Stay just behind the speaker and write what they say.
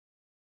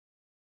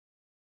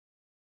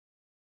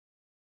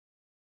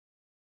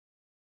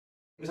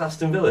It was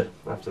Aston Villa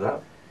after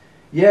that.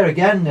 Yeah,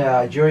 again,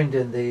 I joined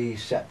in the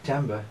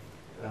September.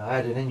 I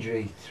had an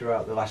injury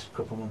throughout the last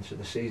couple of months of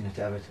the season at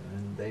Everton,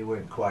 and they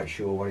weren't quite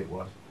sure what it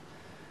was.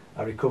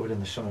 I recovered in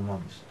the summer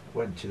months,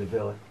 went to the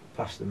Villa,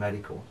 passed the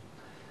medical.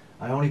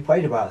 I only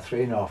played about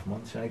 3.5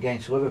 months, and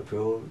against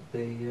Liverpool,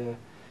 the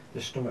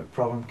stomach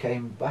problem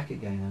came back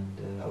again,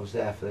 and I was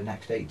there for the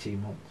next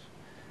 18 months.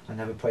 I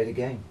never played a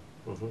game.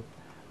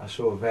 I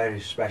saw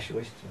various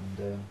specialists,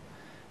 and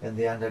in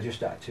the end I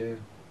just had to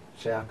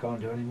say I can't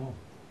do any more.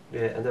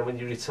 Yeah, and then when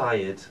you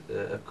retired,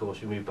 of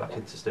course, you moved back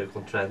into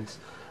Stoke-on-Trent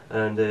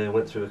and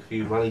went through a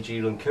few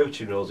managerial and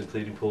coaching roles,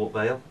 including Port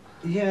Vale.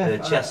 Yeah.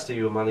 Chester,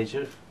 you were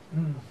manager.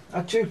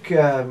 I took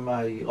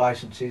my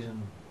licences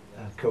and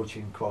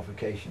coaching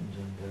qualifications,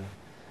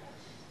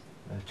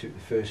 and took the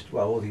first,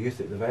 all the youth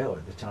at the Vale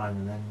at the time,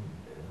 and then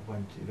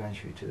went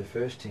eventually to the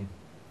first team.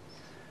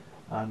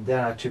 And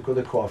then I took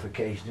other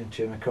qualifications in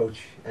terms of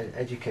coach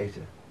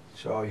educator.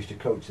 So I used to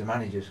coach the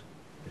managers,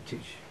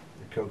 teach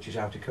the coaches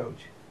how to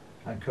coach,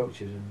 and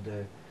coaches,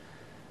 and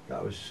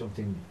that was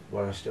something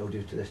what I still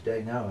do to this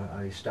day now.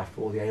 I staff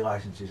all the A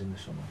licences in the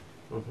summer,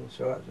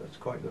 so that's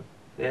quite good.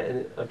 Yeah,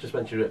 and I've just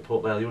mentioned you at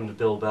Port Vale, you're under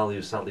Bill Bell,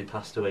 who sadly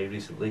passed away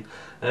recently.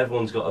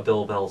 Everyone's got a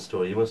Bill Bell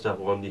story, you must have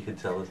one you can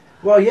tell us.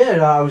 Well,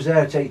 yeah, I was there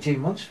at 18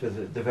 months for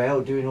the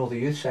Vale, doing all the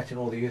youth, setting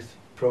all the youth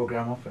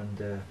programme up,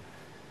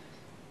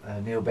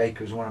 and Neil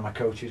Baker was one of my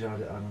coaches on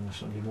the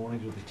Sunday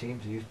mornings with the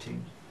teams, the youth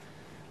teams,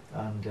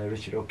 and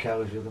Richard O'Kell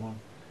was the other one.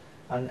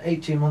 And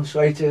 18 months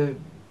later,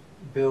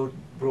 Bill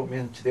brought me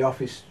into the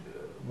office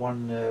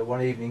one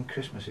evening,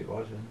 Christmas it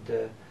was,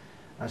 and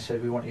I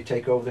said, we want you to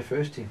take over the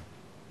first team.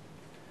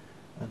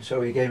 And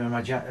so he gave me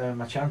my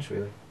chance,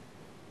 really,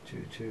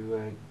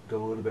 to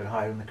go a little bit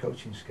higher in the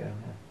coaching scale.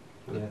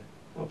 Yeah.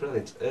 Oh,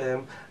 brilliant.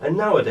 And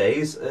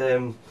nowadays,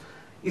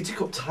 you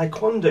took up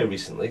Taekwondo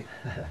recently.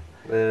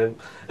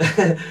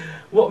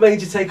 What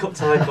made you take up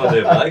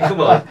Taekwondo, Mike?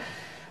 Come on.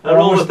 And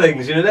all the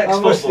things, you're an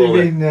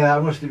ex-footballer. I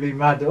must have been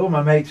mad. All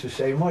my mates were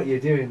saying, what are you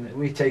doing?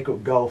 We take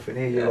up golf, and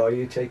here you are,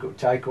 you take up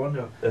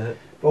Taekwondo. But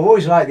I've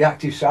always liked the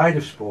active side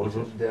of sport,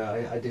 and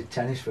I did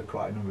tennis for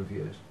quite a number of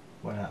years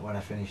when I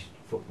finished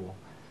football.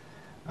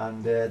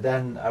 And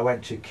then I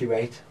went to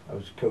Kuwait. I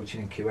was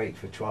coaching in Kuwait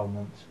for 12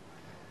 months.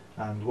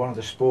 And one of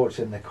the sports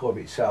in the club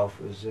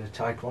itself was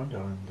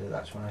Taekwondo, and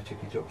that's when I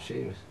took it up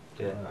serious.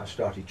 Yeah. I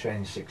started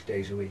training 6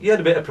 days a week. You had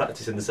a bit of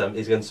practice in the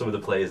 70s against some of the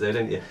players there,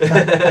 didn't you?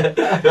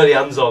 Very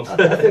hands-on.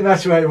 I think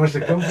that's where it must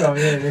have come from,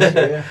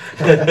 initially,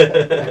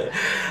 yeah.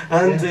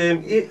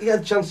 And you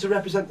had a chance to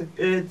represent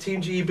the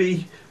Team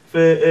GB for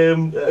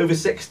over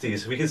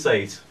 60s, we could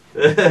say it.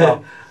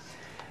 Well,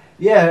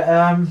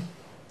 yeah,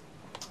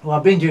 well,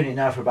 I've been doing it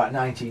now for about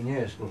 19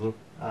 years.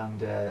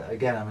 And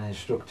again, I'm an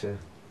instructor,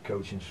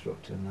 coach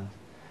instructor, and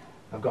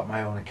I've got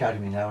my own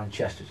academy now in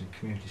Chesterton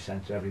Community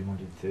Centre every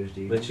Monday and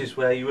Thursday evening. Which is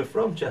where you were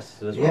from,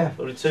 Chesterton as well. Yeah.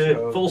 A return,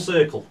 so, full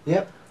circle.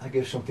 Yep, I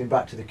give something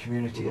back to the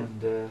community,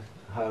 and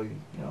how,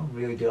 I'm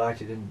really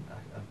delighted, and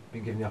I've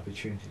been given the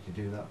opportunity to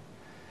do that.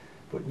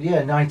 But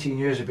yeah, 19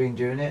 years I've been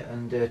doing it,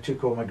 and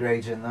took all my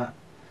grades in that.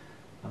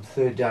 I'm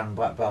 3rd dan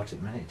black belt at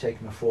the minute,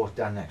 taking my 4th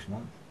dan next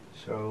month.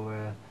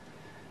 So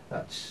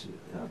it's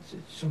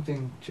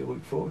something to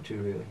look forward to,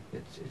 really.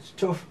 It's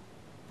tough,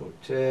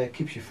 but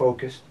keeps you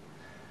focused.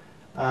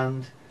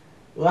 And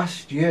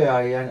last year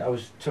I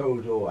was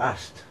told or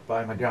asked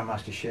by my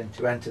Grandmaster Shin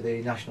to enter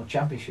the National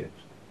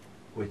Championships,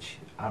 which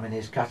I'm in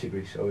his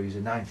category, so he's a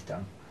 9th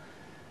dan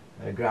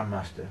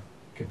Grandmaster,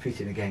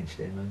 competing against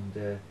him,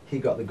 and he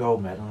got the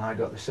gold medal and I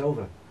got the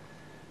silver.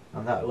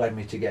 And that led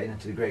me to getting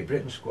into the Great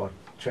Britain squad,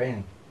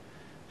 training.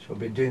 So I've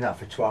been doing that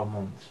for 12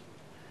 months.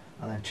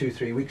 And then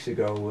 2-3 weeks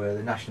ago,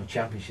 the National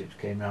Championships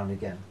came round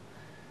again.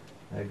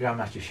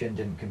 Grandmaster Shin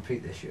didn't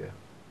compete this year,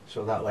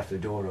 so that left the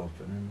door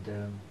open,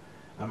 and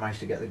I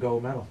managed to get the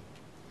gold medal.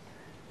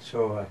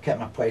 So I kept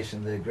my place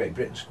in the Great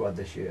Britain squad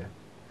this year.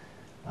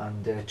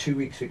 And 2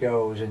 weeks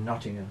ago I was in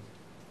Nottingham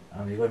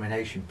on the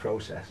elimination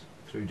process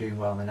through doing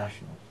well in the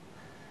Nationals,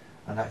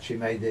 and actually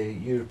made the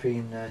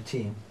European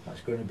team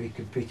that's going to be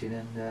competing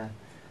in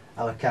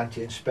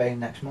Alicante in Spain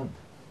next month.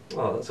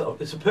 Oh,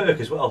 it's a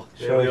perk as well.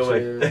 So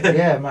it's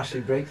yeah, a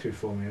massive breakthrough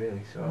for me,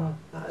 really. So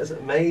that is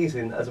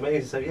amazing. That's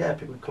amazing. So yeah,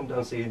 people come down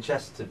and see you in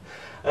Chesterton.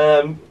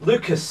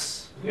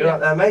 Lucas, you're right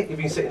there, mate. You've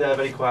been sitting there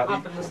very quietly.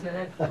 I've been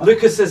listening in.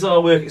 Lucas is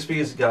our work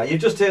experience guy. You've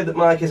just heard that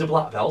Mike is a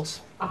black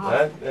belt.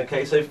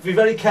 Okay, so be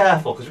very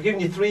careful, because we're giving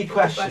you 3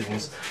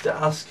 questions to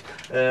ask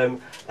an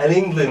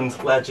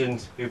England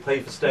legend who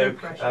played for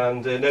Stoke,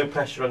 and no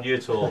pressure on you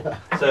at all.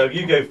 So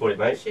you go for it,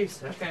 mate. Shoot,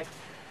 okay.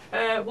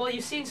 Well,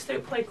 you've seen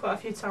Stoke play quite a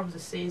few times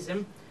this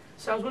season,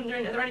 so I was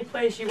wondering, are there any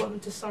players you want them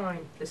to sign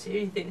this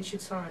year? You think they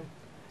should sign?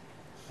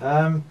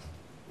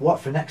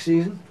 What, for next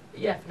season?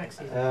 Yeah, for next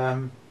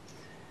season.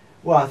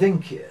 Well, I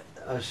think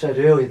I said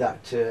earlier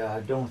that I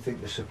don't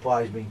think the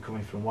supply has been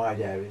coming from wide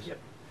areas. Yep.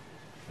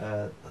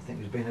 I think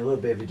there's been a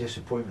little bit of a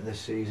disappointment this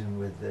season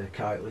with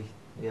Kitely.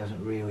 He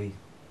hasn't really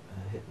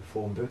hit the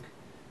form book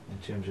in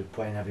terms of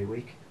playing every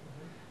week.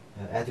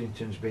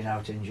 Etherington's been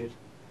out injured.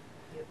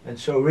 And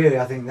so really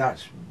I think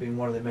that's been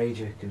one of the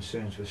major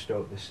concerns for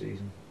Stoke this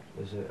season,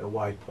 as a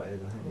wide player.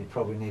 I think they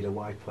probably need a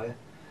wide player.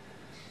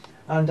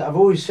 And I've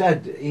always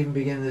said, even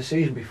beginning of the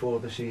season, before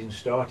the season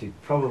started,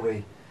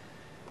 probably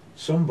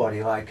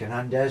somebody like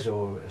Hernandez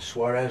or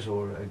Suarez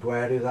or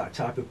Aguero, that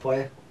type of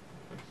player.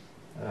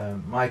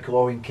 Michael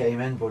Owen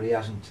came in, but he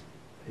hasn't.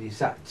 He's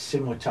that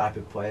similar type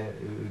of player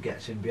who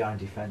gets in behind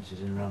defences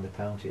and around the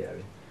penalty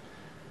area.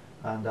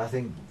 And I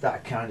think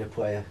that kind of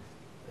player,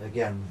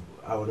 again,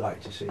 I would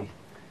like to see.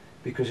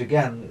 Because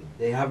again,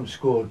 they haven't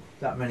scored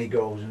that many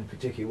goals, and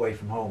particularly away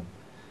from home.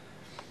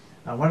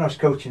 And when I was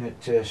coaching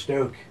at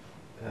Stoke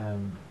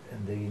in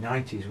the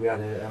 90s, we had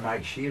a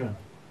Mike Sheeran,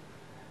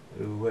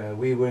 who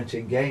we weren't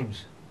in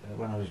games.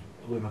 When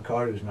Lou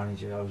Macari was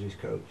manager, I was his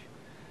coach.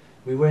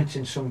 We weren't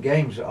in some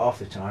games at half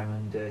the time,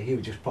 and he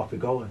would just pop a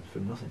goal in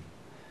from nothing.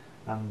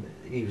 And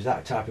he was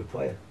that type of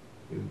player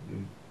who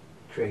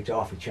create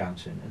half a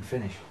chance and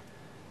finish,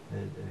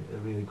 a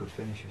really good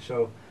finisher.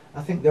 So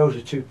I think those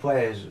are two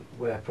players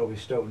where probably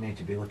Stoke need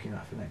to be looking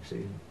at for next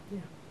season.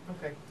 Yeah.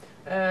 Okay.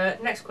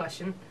 Next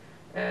question.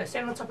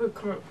 Staying on top of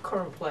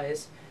current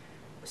players,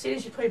 seeing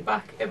as you played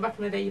back in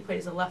the day, you played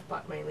as a left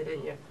back mainly,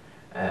 didn't you?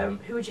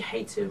 Who would you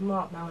hate to have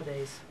marked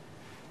nowadays?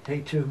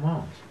 Hate to have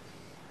marked?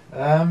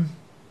 God,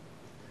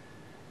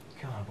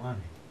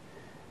 blimey.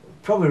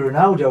 Probably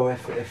Ronaldo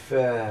if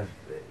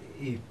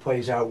he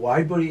plays out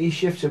wide, but he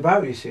shifts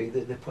about. You see,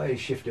 the players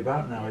shift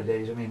about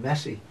nowadays. I mean,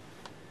 Messi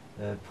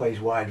plays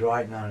wide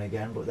right now and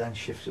again, but then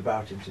shifts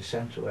about into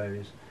central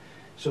areas.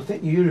 So I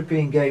think the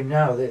European game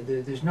now,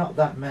 there's not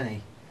that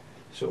many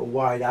sort of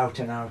wide out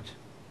and out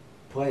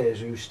players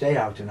who stay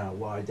out and out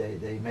wide.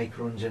 They make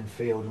runs in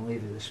field and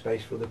leave the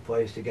space for the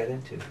players to get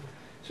into.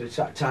 So it's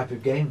that type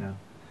of game now.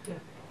 Yeah.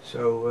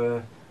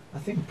 So I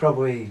think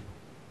probably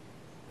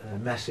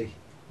Messi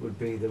would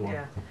be the one.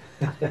 Yeah,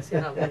 I can see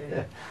that would be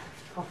a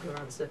popular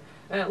answer.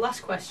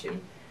 Last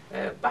question.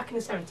 Back in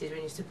the 70s when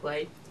you used to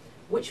play,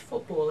 which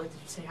footballer did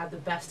you say had the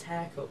best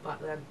haircut back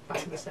then,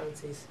 back in the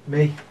 70s?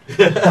 Me.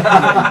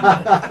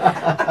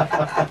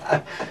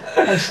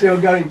 I'm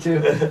still going to.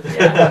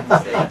 Yeah,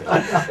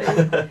 I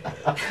can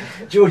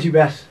see. Georgie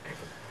Best.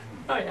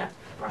 Oh yeah,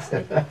 that's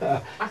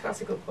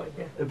a good point,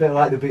 yeah. A bit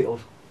like the Beatles.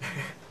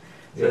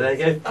 So there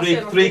you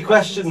go, three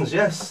questions,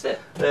 yes.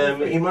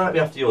 He might be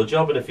after your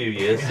job in a few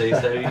years, so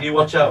you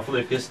watch out for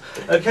Lucas.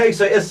 Okay,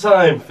 so it's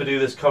time for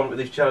this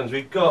challenge.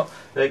 We've got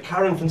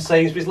Karen from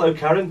Sainsburys. Hello,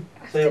 Karen.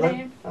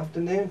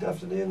 Afternoon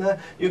there.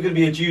 You're going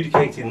to be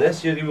adjudicating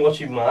this. You're going to be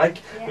watching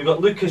Mike. Yeah. We've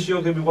got Lucas,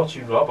 you're going to be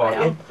watching Rob,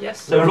 aren't you?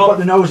 Yes. So Rob, put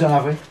the nose on,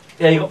 have we?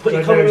 Yeah, you've got to put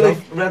your comic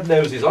relief red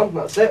noses on,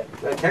 that's it.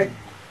 Okay.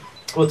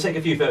 We'll take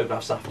a few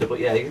photographs after, but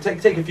yeah, you can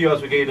take a few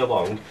as we're going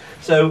along.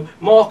 So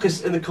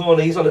Marcus in the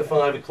corner, he's on at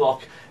 5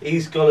 o'clock.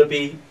 He's going to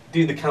be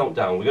doing the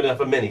countdown. We're going to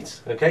have a minute,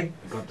 okay?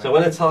 So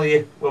when I tell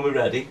you when we're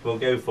ready, we'll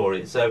go for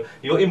it. So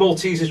you got your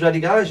Maltesers ready,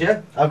 guys,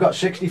 yeah? I've got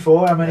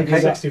 64. How many? Okay.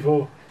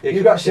 64. Yeah,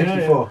 you've got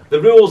 64.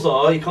 The rules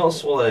are you can't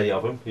swallow any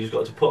of them. You just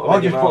got to put them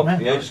in your mouth.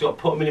 Yeah, you just got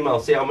to put them in your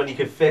mouth. See how many you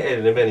can fit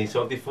in a minute.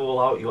 So if they fall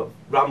out, you got to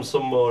ram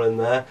some more in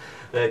there.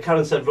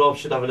 Karen said Rob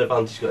should have an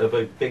advantage. He's got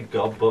a big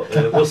gob, but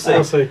we'll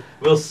see.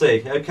 We'll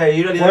see. Okay,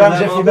 you ready? What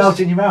happens if you melt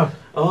in your mouth?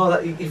 Oh,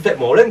 you fit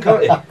more in,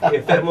 can't you? You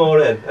can fit more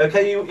in.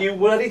 Okay, you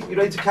ready? You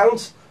ready to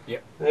count?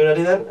 Yep. You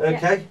ready then?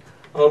 Okay.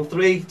 Yeah. On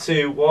 3,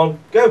 2, 1,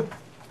 go.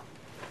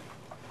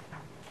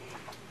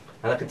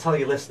 And I can tell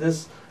you,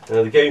 listeners,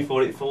 they're going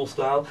for it full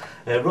style.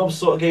 Rob's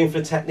sort of going for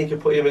a technique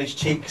of putting him in his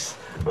cheeks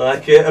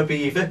like a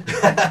beaver.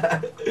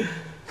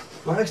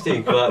 Mike's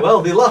doing quite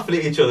well. They're laughing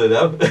at each other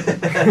now.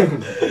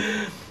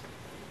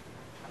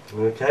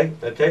 Okay.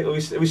 Are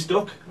we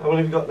stuck? How many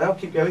have we got now?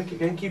 Keep going.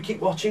 Can you keep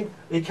watching?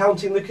 Are you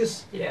counting,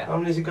 Lucas? Yeah. How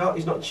many has he got?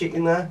 He's not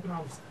cheating there.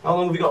 No. How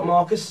long have we got,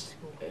 Marcus?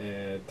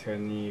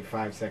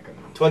 25 seconds.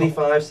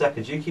 25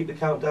 seconds. You keep the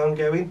countdown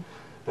going.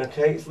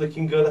 Okay, it's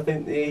looking good. I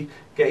think they're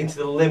getting to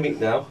the limit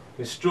now.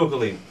 We're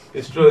struggling.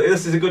 This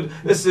is a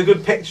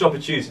good picture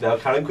opportunity now,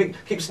 Karen. Quick,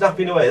 keep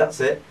snapping away.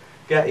 That's it.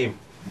 Get him.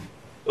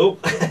 Oh,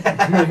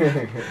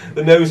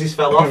 the noses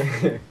fell off.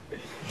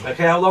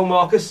 Okay, how long,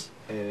 Marcus?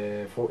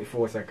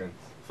 44 seconds.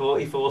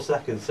 44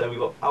 seconds. So we've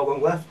got how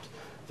long left?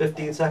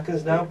 15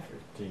 seconds now.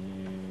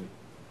 10.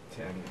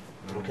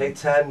 Okay,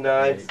 10,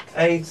 9,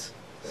 8,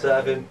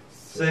 7,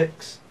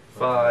 6,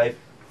 5,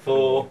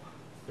 4,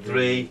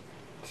 3,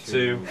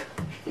 2,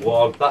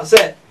 1. That's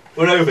it.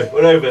 We're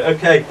over.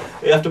 Okay,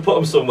 you have to put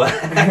them somewhere.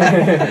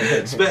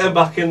 Spit them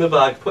back in the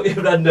bag. Put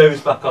your red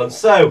nose back on.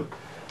 So,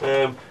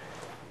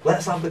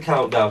 let's have the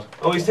countdown.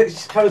 Oh,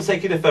 Karen's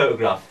taking a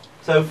photograph.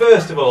 So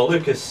first of all,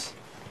 Lucas,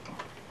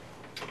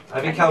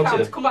 have you counted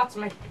them? Come back to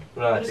me.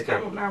 Right, okay.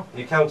 Now.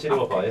 You're counting them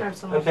up, are you?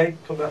 Okay,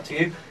 come back to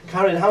you.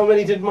 Karen, how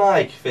many did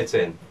Mike fit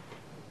in?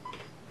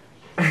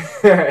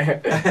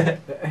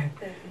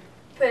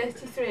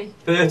 33.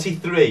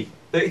 33.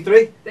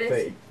 33?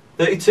 30.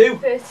 32?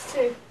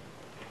 32.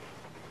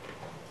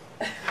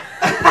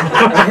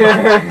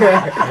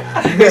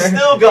 He's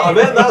still got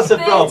them in, that's a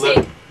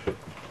problem.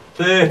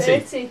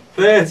 30.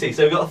 30.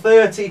 So we've got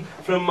 30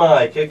 from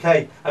Mike.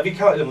 Okay, have you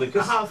counted them,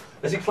 Lucas? I have.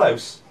 Is it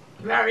close?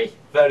 Very.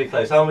 Very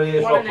close. How many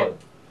is Rob playing?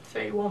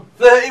 31.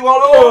 31.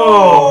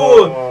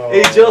 Oh!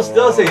 He just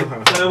does it.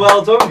 So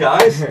well done,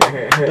 guys.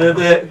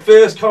 The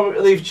first Comic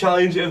Relief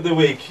Challenge of the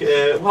week.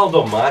 Well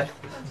done, Mike.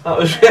 That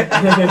was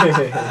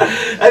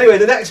anyway,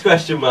 the next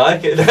question,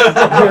 Mike. We're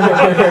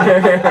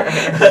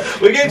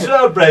going to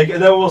our break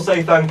and then we'll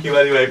say thank you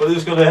anyway. But we're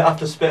just going to have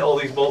to spit all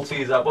these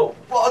Maltesers out. But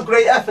what a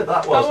great effort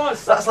that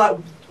was. That's like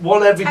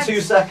one every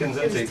 2 seconds,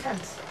 isn't it?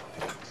 Tense.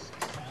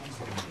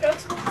 Go to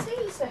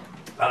Malteser.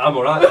 I'm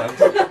alright,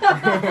 thanks.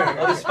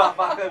 I'll just spat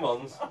back them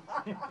ones.